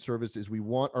bookkeeping service is we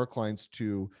want our clients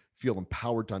to feel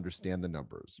empowered to understand the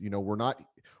numbers. We're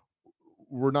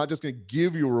not just going to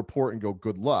give you a report and go,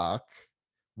 good luck.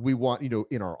 We want,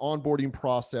 in our onboarding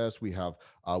process, we have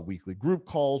weekly group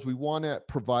calls. We want to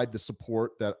provide the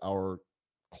support that our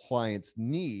clients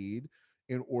need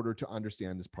in order to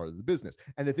understand this part of the business.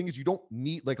 And the thing is, you don't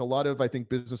need, like, a lot of, I think,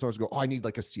 business owners go, oh, I need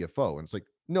like a CFO. And it's like,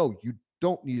 no, you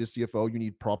don't need a CFO. You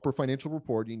need proper financial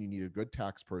reporting. You need a good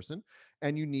tax person.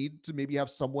 And you need to maybe have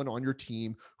someone on your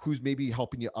team who's maybe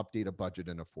helping you update a budget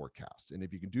and a forecast. And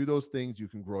if you can do those things, you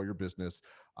can grow your business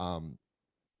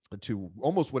to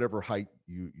almost whatever height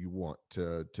you want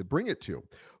to bring it to.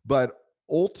 But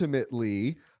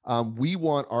ultimately, we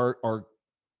want our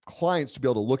clients to be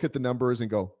able to look at the numbers and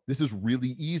go, this is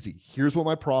really easy. Here's what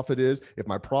my profit is. If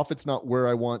my profit's not where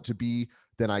I want to be,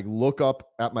 then I look up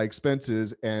at my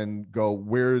expenses and go,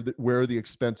 where are the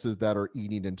expenses that are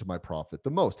eating into my profit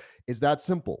the most? It's that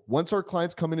simple. Once our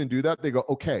clients come in and do that, they go,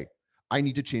 okay, I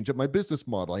need to change up my business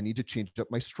model. I need to change up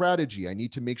my strategy. I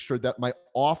need to make sure that my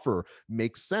offer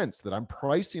makes sense, that I'm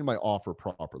pricing my offer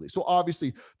properly. So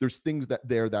obviously there's things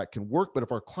that can work, but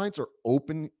if our clients are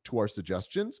open to our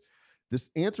suggestions, this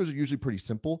answers are usually pretty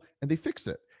simple and they fix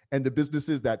it. And the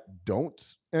businesses that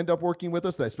don't end up working with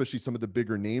us, especially some of the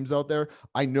bigger names out there,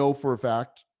 I know for a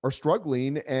fact are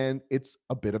struggling, and it's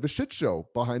a bit of a shit show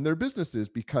behind their businesses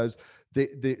because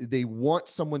they want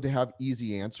someone to have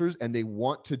easy answers and they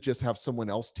want to just have someone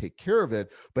else take care of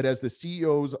it. But as the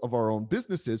CEOs of our own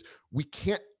businesses, we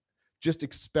can't just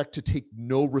expect to take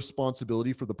no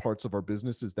responsibility for the parts of our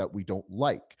businesses that we don't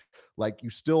like. Like, you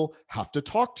still have to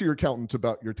talk to your accountant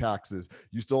about your taxes.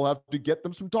 You still have to get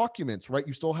them some documents, right?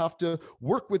 You still have to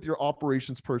work with your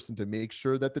operations person to make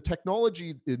sure that the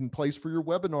technology in place for your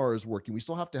webinar is working. We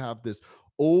still have to have this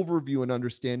overview and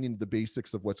understanding the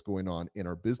basics of what's going on in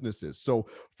our businesses. So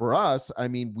for us, I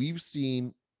mean, we've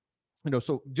seen,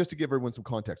 so just to give everyone some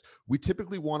context, we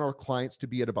typically want our clients to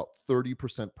be at about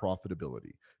 30%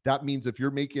 profitability. That means if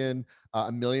you're making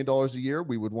 $1 million a year,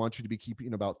 we would want you to be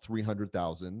keeping about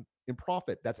 300,000 in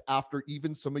profit. That's after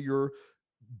even some of your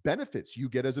benefits you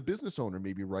get as a business owner,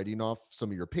 maybe writing off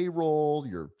some of your payroll,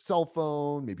 your cell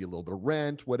phone, maybe a little bit of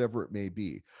rent, whatever it may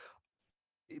be.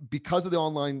 Because of the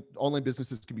online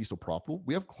businesses can be so profitable,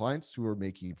 we have clients who are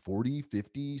making 40,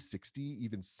 50, 60,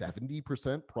 even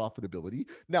 70% profitability.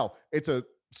 Now, it's a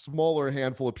smaller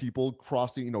handful of people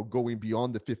crossing, going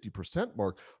beyond the 50%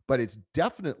 mark, but it's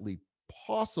definitely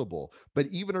possible. But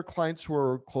even our clients who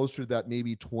are closer to that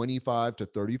maybe 25 to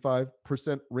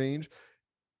 35% range,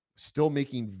 still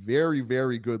making very,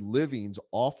 very good livings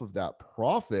off of that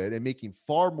profit and making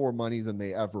far more money than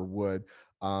they ever would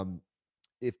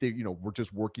if they, were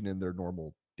just working in their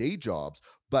normal day jobs.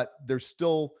 But there's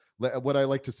still, what I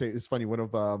like to say is funny. One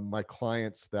of my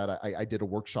clients that I did a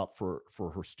workshop for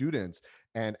her students,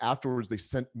 and afterwards they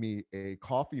sent me a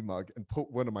coffee mug and put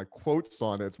one of my quotes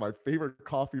on it. It's my favorite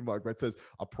coffee mug, but it says,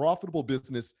 a profitable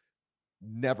business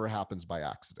never happens by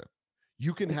accident.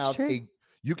 You can It's have true.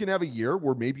 a year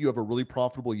where maybe you have a really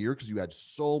profitable year because you had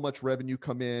so much revenue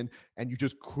come in and you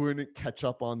just couldn't catch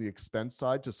up on the expense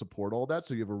side to support all that.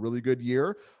 So you have a really good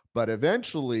year, but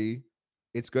eventually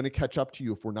it's going to catch up to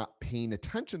you if we're not paying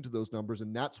attention to those numbers.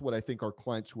 And that's what I think our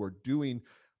clients who are doing,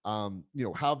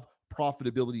 have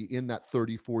profitability in that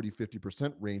 30, 40,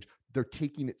 50% range, they're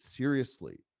taking it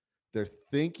seriously. They're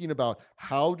thinking about,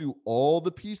 how do all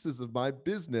the pieces of my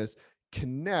business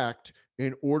connect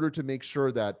in order to make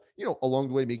sure that, along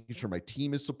the way, making sure my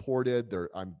team is supported.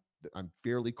 I'm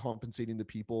fairly compensating the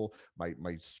people.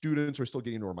 My students are still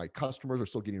getting, or my customers are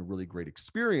still getting a really great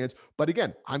experience. But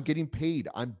again, I'm getting paid.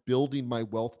 I'm building my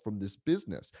wealth from this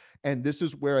business. And this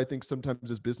is where I think sometimes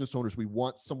as business owners, we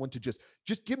want someone to just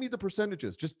give me the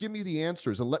percentages, just give me the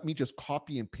answers, and let me just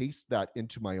copy and paste that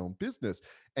into my own business.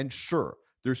 And sure,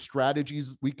 there's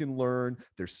strategies we can learn,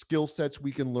 there's skill sets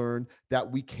we can learn that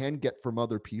we can get from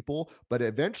other people, but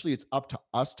eventually it's up to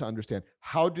us to understand,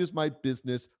 how does my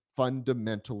business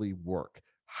fundamentally work?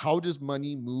 How does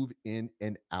money move in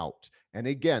and out? And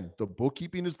again, the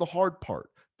bookkeeping is the hard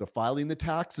part. The filing the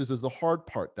taxes is the hard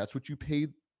part. That's what you pay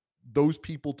those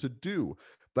people to do.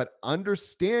 But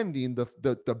understanding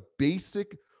the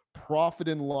basic profit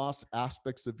and loss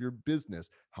aspects of your business,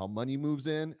 how money moves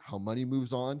in, how money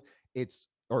moves on,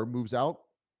 moves out,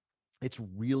 it's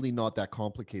really not that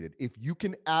complicated. If you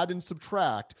can add and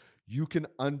subtract, you can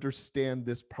understand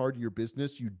this part of your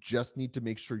business. You just need to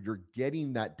make sure you're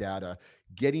getting that data,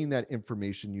 getting that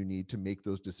information you need to make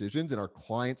those decisions. And our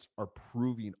clients are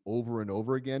proving over and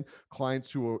over again.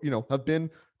 Clients who are, have been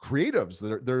creatives.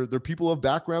 They're people of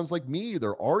backgrounds like me.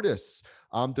 They're artists.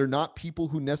 They're not people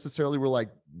who necessarily were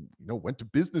like, went to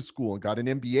business school and got an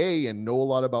MBA and know a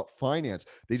lot about finance.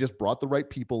 They just brought the right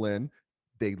people in.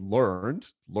 They learned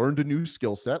a new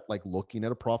skill set, like looking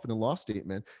at a profit and loss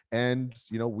statement. And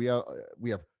we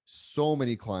have so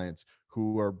many clients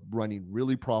who are running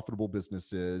really profitable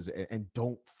businesses and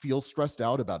don't feel stressed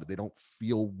out about it. They don't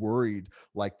feel worried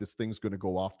like this thing's going to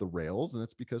go off the rails, and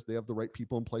it's because they have the right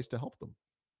people in place to help them.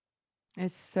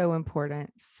 It's so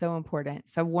important. So important.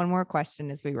 So one more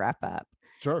question as we wrap up,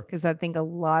 Sure. because I think a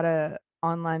lot of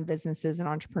online businesses and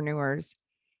entrepreneurs,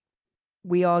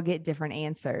 we all get different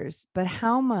answers, but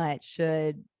how much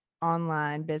should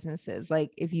online businesses,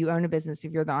 like if you own a business,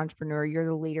 if you're the entrepreneur, you're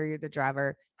the leader, you're the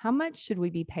driver, how much should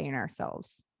we be paying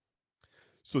ourselves?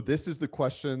 So this is the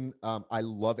question I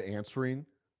love answering,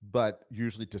 but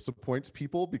usually disappoints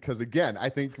people because again, I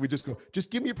think we just go, just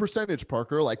give me a percentage,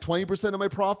 Parker, like 20% of my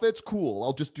profits. Cool.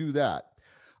 I'll just do that.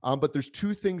 But there's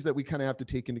two things that we kind of have to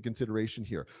take into consideration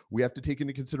here. We have to take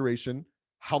into consideration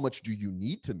how much do you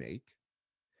need to make,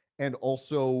 and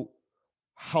also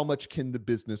how much can the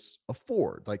business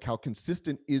afford? Like how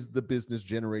consistent is the business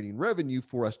generating revenue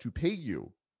for us to pay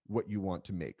you what you want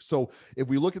to make? So if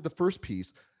we look at the first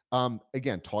piece,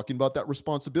 again, talking about that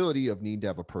responsibility of needing to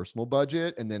have a personal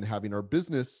budget and then having our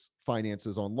business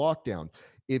finances on lockdown.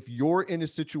 If you're in a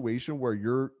situation where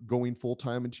you're going full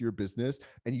time into your business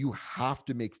and you have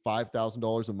to make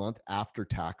 $5,000 a month after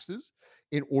taxes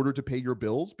in order to pay your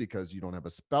bills because you don't have a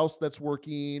spouse that's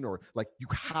working, or like you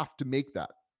have to make that,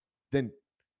 then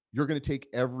you're going to take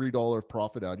every dollar of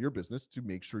profit out of your business to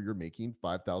make sure you're making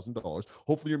 $5,000.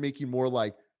 Hopefully you're making more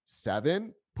like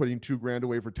seven, putting $2,000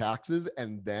 away for taxes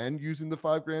and then using the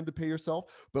 $5,000 to pay yourself.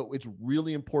 But it's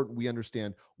really important we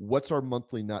understand what's our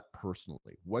monthly nut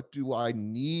personally. What do I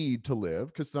need to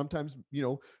live? Because sometimes,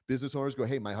 business owners go,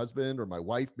 hey, my husband or my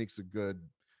wife makes a good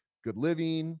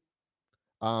living.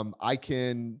 I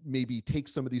can maybe take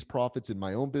some of these profits in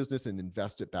my own business and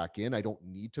invest it back in. I don't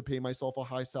need to pay myself a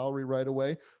high salary right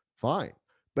away. Fine.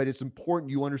 But it's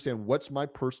important you understand what's my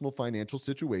personal financial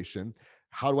situation.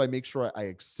 How do I make sure I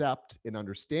accept and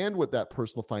understand what that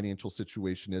personal financial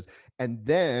situation is? And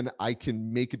then I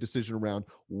can make a decision around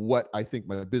what I think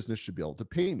my business should be able to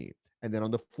pay me. And then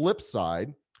on the flip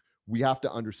side, we have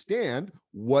to understand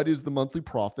what is the monthly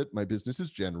profit my business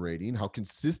is generating, how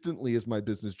consistently is my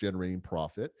business generating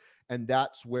profit. And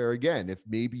that's where, again, if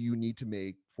maybe you need to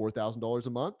make $4,000 a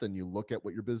month and you look at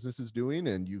what your business is doing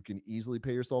and you can easily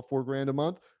pay yourself $4,000 a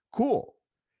month, cool.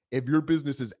 If your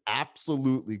business is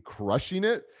absolutely crushing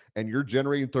it and you're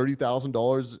generating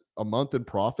 $30,000 a month in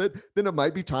profit, then it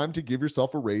might be time to give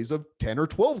yourself a raise of 10 or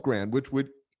 12 grand, which would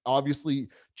obviously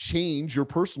change your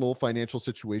personal financial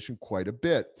situation quite a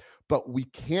bit. But we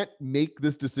can't make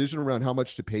this decision around how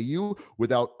much to pay you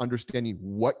without understanding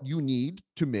what you need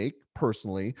to make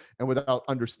personally, and without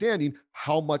understanding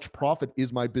how much profit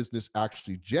is my business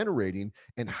actually generating,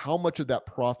 and how much of that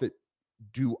profit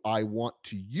do I want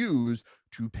to use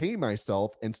to pay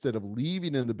myself instead of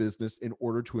leaving in the business in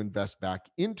order to invest back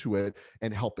into it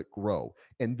and help it grow.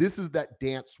 And this is that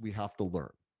dance we have to learn.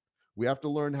 We have to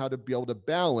learn how to be able to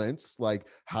balance, like,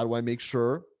 how do I make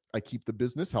sure I keep the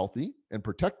business healthy and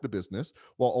protect the business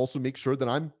while also make sure that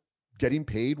I'm getting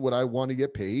paid what I want to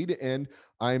get paid and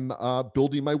I'm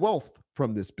building my wealth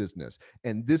from this business.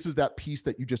 And this is that piece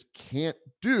that you just can't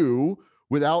do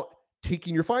without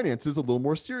taking your finances a little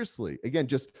more seriously. Again,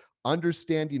 just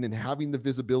understanding and having the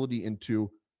visibility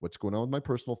into what's going on with my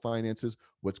personal finances,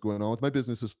 what's going on with my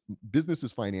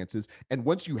business's finances. And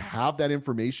once you have that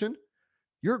information,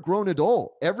 you're a grown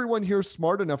adult. Everyone here is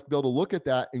smart enough to be able to look at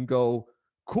that and go,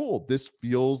 cool, this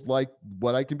feels like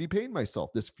what I can be paying myself.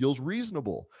 This feels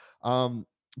reasonable.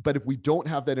 But if we don't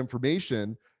have that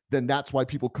information, then that's why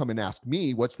people come and ask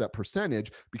me, what's that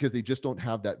percentage? Because they just don't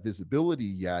have that visibility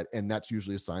yet. And that's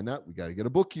usually a sign that we got to get a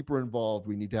bookkeeper involved.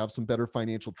 We need to have some better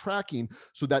financial tracking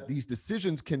so that these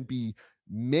decisions can be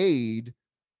made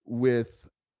with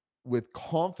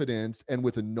confidence and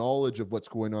with a knowledge of what's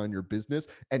going on in your business,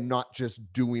 and not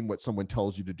just doing what someone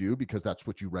tells you to do because that's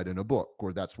what you read in a book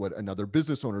or that's what another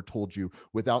business owner told you,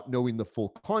 without knowing the full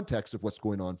context of what's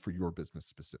going on for your business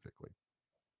specifically.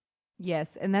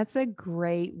 Yes, and that's a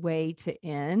great way to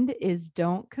end, is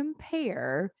don't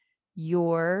compare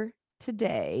your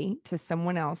today to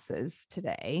someone else's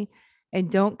today, and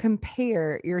don't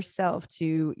compare yourself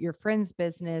to your friend's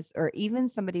business or even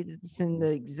somebody that's in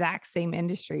the exact same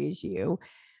industry as you.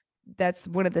 That's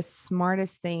one of the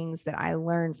smartest things that I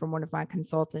learned from one of my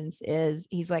consultants. Is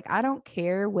he's like, I don't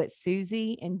care what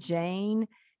Susie and Jane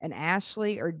and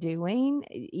Ashley are doing,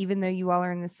 even though you all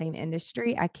are in the same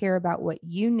industry. I care about what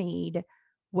you need.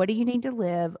 What do you need to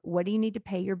live? What do you need to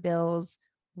pay your bills?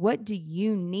 What do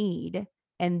you need?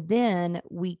 And then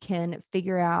we can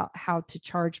figure out how to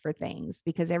charge for things,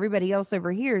 because everybody else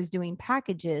over here is doing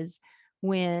packages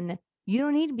when you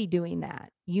don't need to be doing that.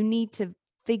 You need to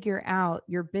figure out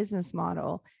your business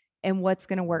model and what's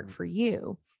going to work for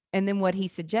you. And then what he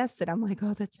suggested, I'm like,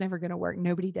 oh, that's never going to work.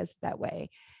 Nobody does it that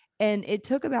way. And it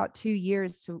took about 2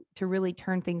 years to really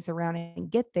turn things around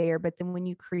and get there. But then when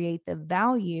you create the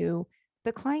value,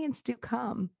 the clients do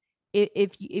come.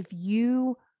 If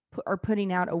you are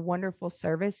putting out a wonderful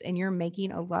service and you're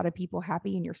making a lot of people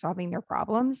happy and you're solving their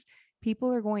problems,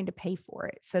 people are going to pay for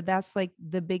it. So that's like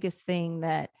the biggest thing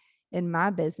that in my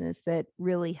business that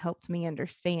really helped me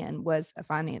understand was a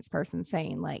finance person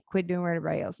saying, like, quit doing what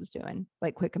everybody else is doing,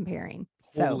 like quit comparing.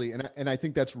 Totally. And I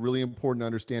think that's really important to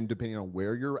understand. Depending on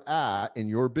where you're at in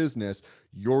your business,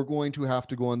 you're going to have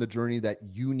to go on the journey that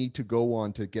you need to go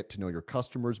on to get to know your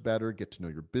customers better, get to know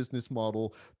your business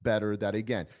model better. That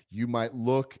again, you might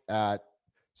look at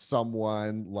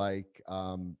someone like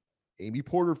Amy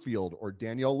Porterfield or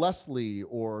Danielle Leslie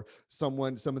or some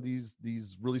of these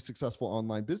really successful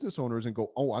online business owners and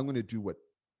go, oh, I'm going to do what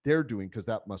they're doing because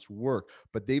that must work.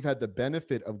 But they've had the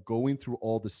benefit of going through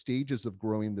all the stages of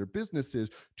growing their businesses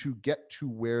to get to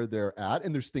where they're at.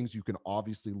 And there's things you can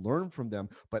obviously learn from them,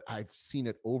 but I've seen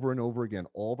it over and over again.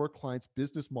 All of our clients'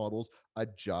 business models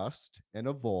adjust and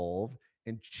evolve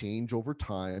and change over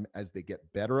time as they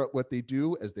get better at what they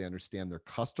do, as they understand their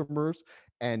customers.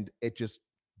 And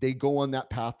they go on that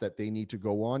path that they need to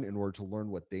go on in order to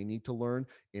learn what they need to learn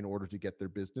in order to get their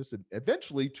business and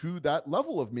eventually to that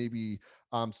level of maybe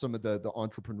some of the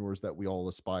entrepreneurs that we all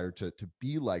aspire to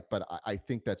be like. But I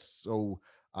think that's so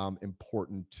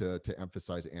important to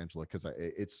emphasize, Angela, because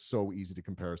it's so easy to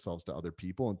compare ourselves to other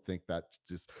people and think that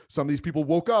just some of these people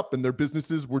woke up and their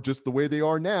businesses were just the way they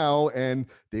are now, and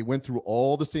they went through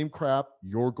all the same crap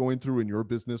you're going through in your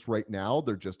business right now.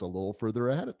 They're just a little further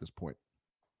ahead at this point.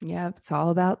 Yeah, it's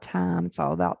all about time. It's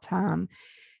all about time.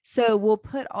 So we'll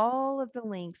put all of the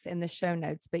links in the show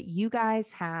notes, but you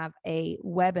guys have a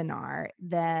webinar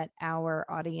that our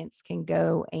audience can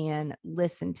go and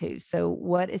listen to. So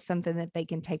what is something that they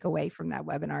can take away from that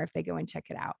webinar if they go and check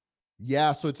it out?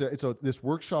 Yeah, so it's this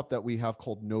workshop that we have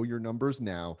called Know Your Numbers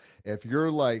Now. If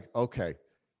you're like, okay,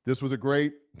 this was a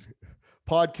great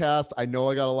podcast, I know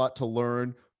I got a lot to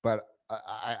learn, but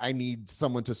I need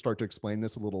someone to start to explain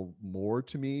this a little more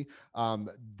to me.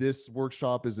 This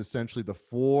workshop is essentially the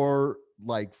 4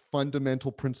 fundamental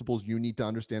principles you need to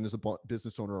understand as a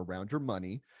business owner around your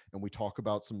money. And we talk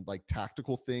about some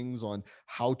tactical things on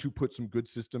how to put some good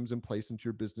systems in place into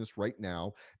your business right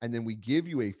now. And then we give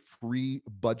you a free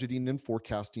budgeting and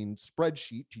forecasting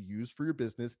spreadsheet to use for your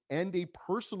business and a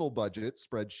personal budget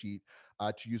spreadsheet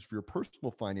to use for your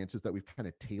personal finances that we've kind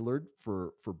of tailored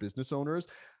for business owners.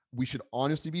 We should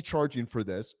honestly be charging for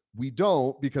this. We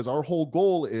don't, because our whole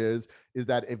goal is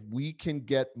that if we can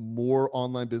get more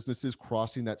online businesses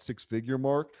crossing that 6-figure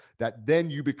mark, that then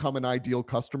you become an ideal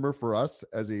customer for us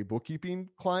as a bookkeeping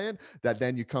client, that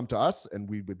then you come to us and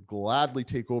we would gladly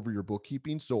take over your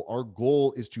bookkeeping. So our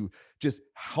goal is to just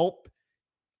help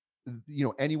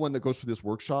anyone that goes through this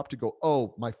workshop to go,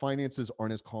 oh, my finances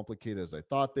aren't as complicated as I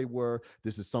thought they were.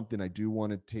 This is something I do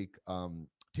want to take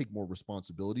more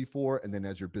responsibility for. And then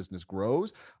as your business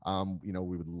grows, we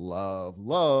would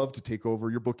love to take over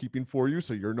your bookkeeping for you.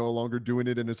 So you're no longer doing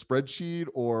it in a spreadsheet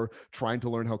or trying to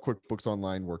learn how QuickBooks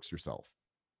Online works yourself.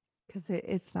 Because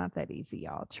it's not that easy,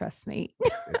 y'all. Trust me.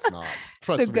 It's not.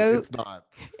 Trust me, it's not.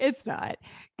 It's not.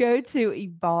 Go to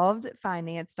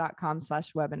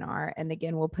evolvedfinance.com/webinar. And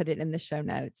again, we'll put it in the show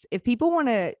notes. If people want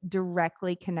to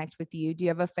directly connect with you, do you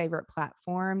have a favorite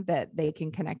platform that they can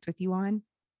connect with you on?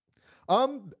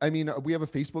 We have a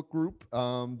Facebook group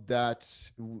that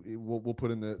we'll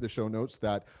put in the show notes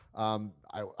that I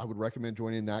would recommend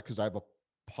joining that, because I have a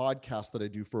podcast that I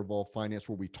do for Evolve Finance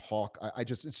where we talk.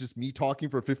 It's just me talking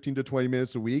for 15 to 20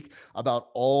 minutes a week about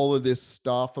all of this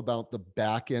stuff about the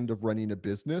back end of running a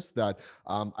business that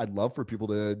I'd love for people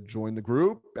to join the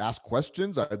group, ask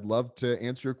questions. I'd love to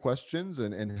answer your questions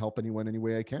and help anyone any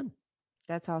way I can.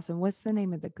 That's awesome. What's the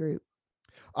name of the group?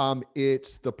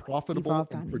 It's the Profitable.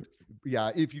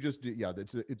 If you just do,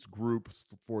 it's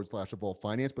group/Evolve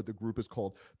Finance, but the group is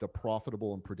called the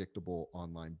Profitable and Predictable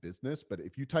Online Business. But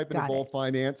if you type in Evolve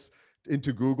Finance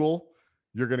into Google,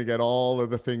 you're going to get all of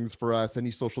the things for us,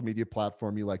 any social media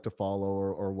platform you like to follow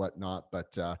or whatnot.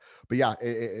 But yeah,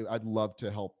 I'd love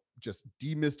to help just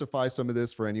demystify some of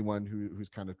this for anyone who's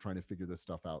kind of trying to figure this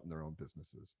stuff out in their own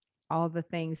businesses. All the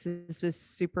things. This was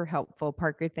super helpful.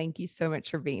 Parker, thank you so much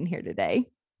for being here today.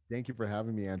 Thank you for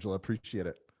having me, Angela. Appreciate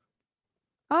it.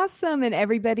 Awesome. And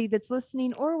everybody that's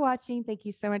listening or watching, thank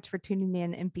you so much for tuning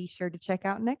in, and be sure to check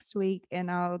out next week, and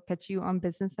I'll catch you on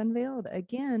Business Unveiled.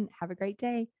 Again, have a great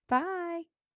day. Bye.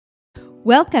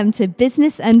 Welcome to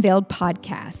Business Unveiled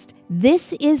Podcast.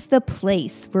 This is the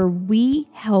place where we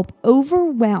help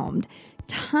overwhelmed,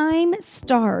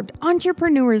 time-starved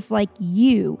entrepreneurs like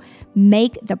you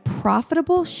make the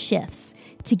profitable shifts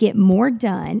to get more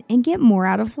done and get more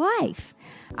out of life.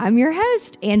 I'm your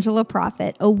host, Angela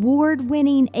Proffitt,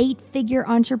 award-winning 8-figure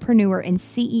entrepreneur and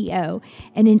CEO.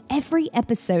 And in every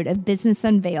episode of Business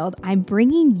Unveiled, I'm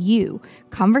bringing you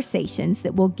conversations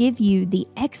that will give you the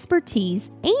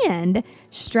expertise and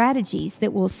strategies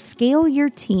that will scale your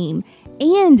team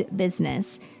and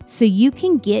business so you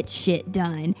can get shit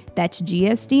done. That's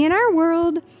GSD in our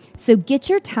world. So get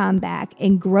your time back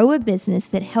and grow a business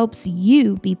that helps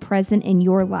you be present in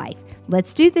your life.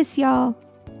 Let's do this, y'all.